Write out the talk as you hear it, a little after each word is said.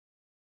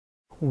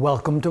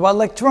Welcome to our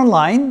lecture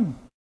online.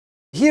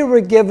 Here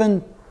we're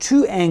given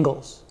two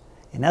angles.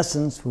 In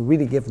essence, we're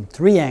really given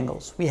three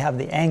angles. We have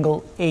the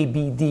angle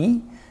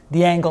ABD,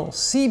 the angle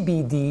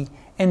CBD,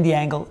 and the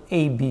angle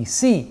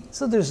ABC.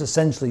 So there's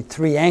essentially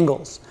three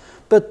angles.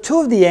 But two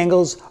of the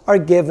angles are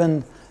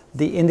given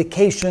the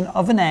indication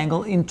of an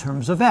angle in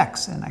terms of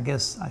x. And I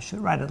guess I should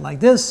write it like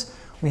this.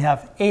 We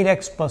have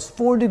 8x plus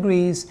 4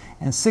 degrees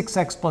and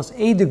 6x plus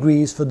 8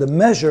 degrees for the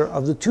measure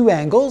of the two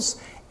angles,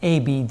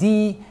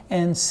 ABD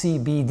and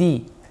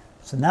CBD.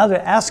 So now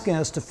they're asking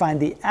us to find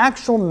the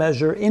actual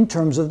measure in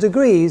terms of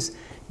degrees,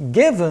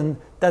 given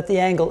that the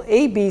angle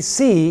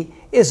ABC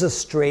is a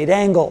straight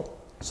angle.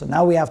 So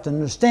now we have to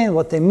understand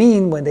what they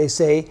mean when they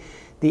say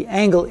the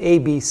angle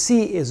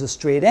ABC is a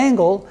straight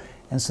angle.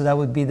 And so that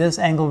would be this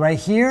angle right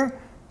here.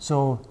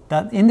 So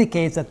that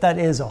indicates that that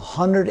is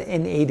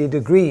 180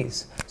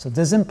 degrees. So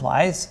this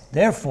implies,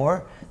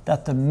 therefore,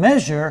 that the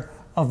measure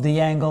of the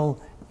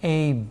angle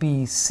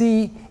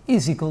ABC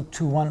is equal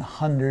to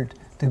 100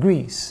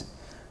 degrees,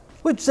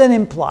 which then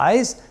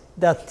implies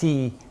that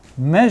the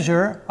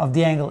measure of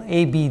the angle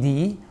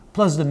ABD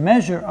plus the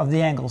measure of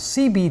the angle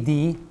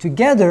CBD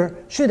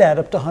together should add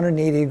up to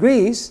 180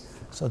 degrees.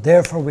 So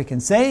therefore we can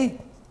say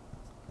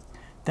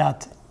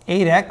that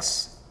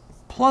 8x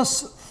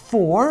plus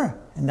 4,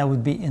 and that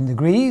would be in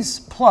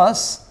degrees,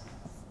 plus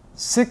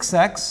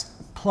 6x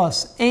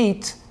plus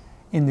 8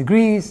 in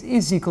degrees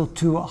is equal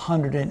to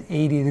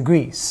 180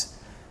 degrees.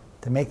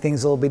 To make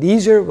things a little bit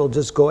easier, we'll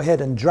just go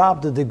ahead and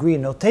drop the degree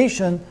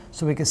notation,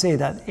 so we can say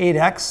that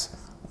 8x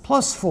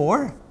plus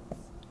 4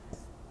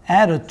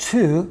 added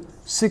to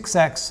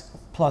 6x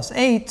plus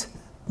 8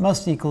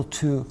 must equal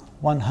to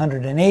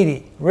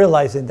 180,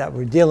 realizing that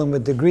we're dealing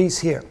with degrees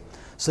here.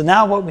 So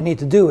now what we need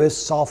to do is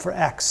solve for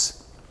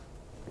x.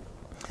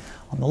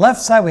 On the left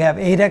side we have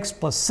 8x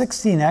plus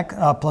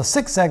 16x plus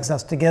 6x,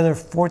 that's together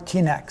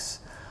 14x.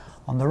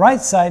 On the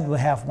right side we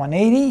have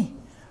 180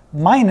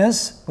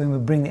 minus, when we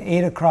bring the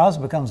 8 across,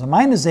 it becomes a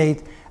minus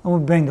 8, and we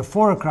bring the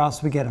 4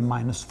 across, we get a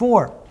minus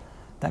 4.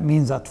 That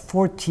means that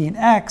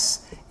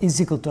 14x is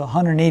equal to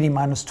 180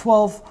 minus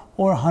 12,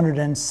 or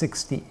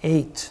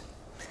 168.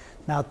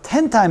 Now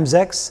 10 times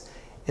x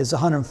is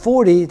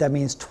 140, that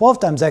means 12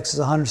 times x is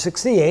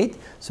 168,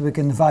 so we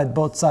can divide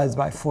both sides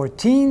by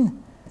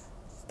 14.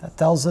 That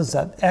tells us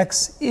that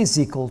x is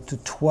equal to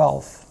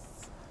 12.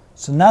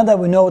 So now that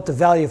we know what the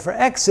value for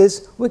x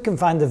is, we can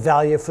find the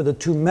value for the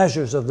two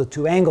measures of the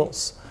two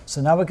angles.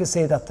 So now we can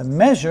say that the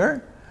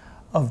measure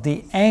of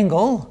the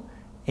angle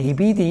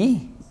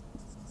ABD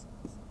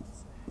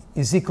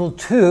is equal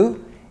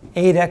to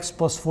 8x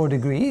plus 4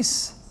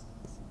 degrees.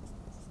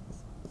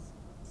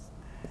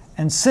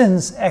 And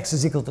since x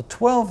is equal to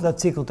 12,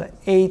 that's equal to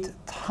 8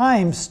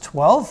 times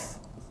 12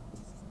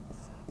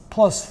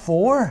 plus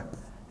 4,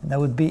 and that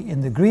would be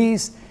in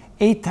degrees.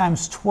 8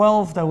 times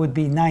 12, that would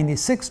be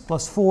 96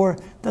 plus 4,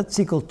 that's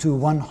equal to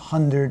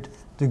 100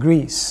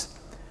 degrees.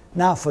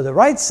 Now for the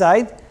right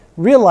side,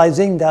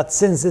 realizing that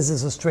since this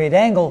is a straight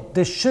angle,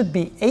 this should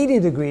be 80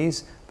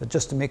 degrees, but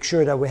just to make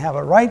sure that we have it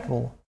right,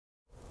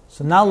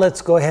 so now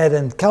let's go ahead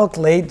and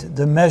calculate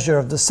the measure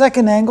of the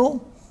second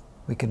angle.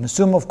 We can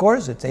assume, of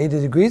course, it's 80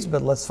 degrees,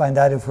 but let's find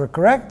out if we're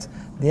correct.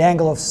 The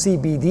angle of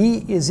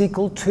CBD is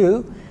equal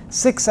to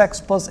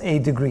 6x plus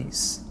 8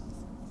 degrees.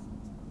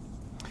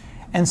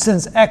 And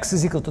since x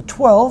is equal to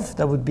 12,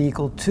 that would be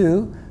equal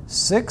to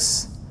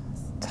 6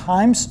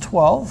 times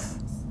 12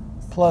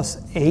 plus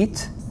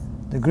 8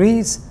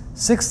 degrees.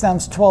 6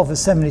 times 12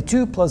 is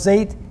 72 plus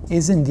 8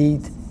 is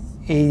indeed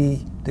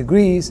 80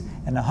 degrees.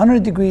 And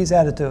 100 degrees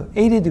added to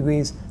 80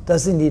 degrees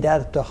does indeed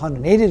add up to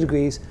 180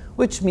 degrees,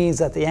 which means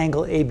that the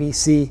angle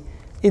ABC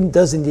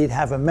does indeed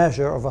have a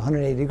measure of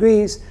 180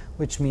 degrees,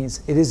 which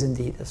means it is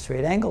indeed a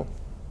straight angle.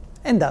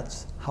 And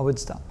that's how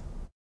it's done.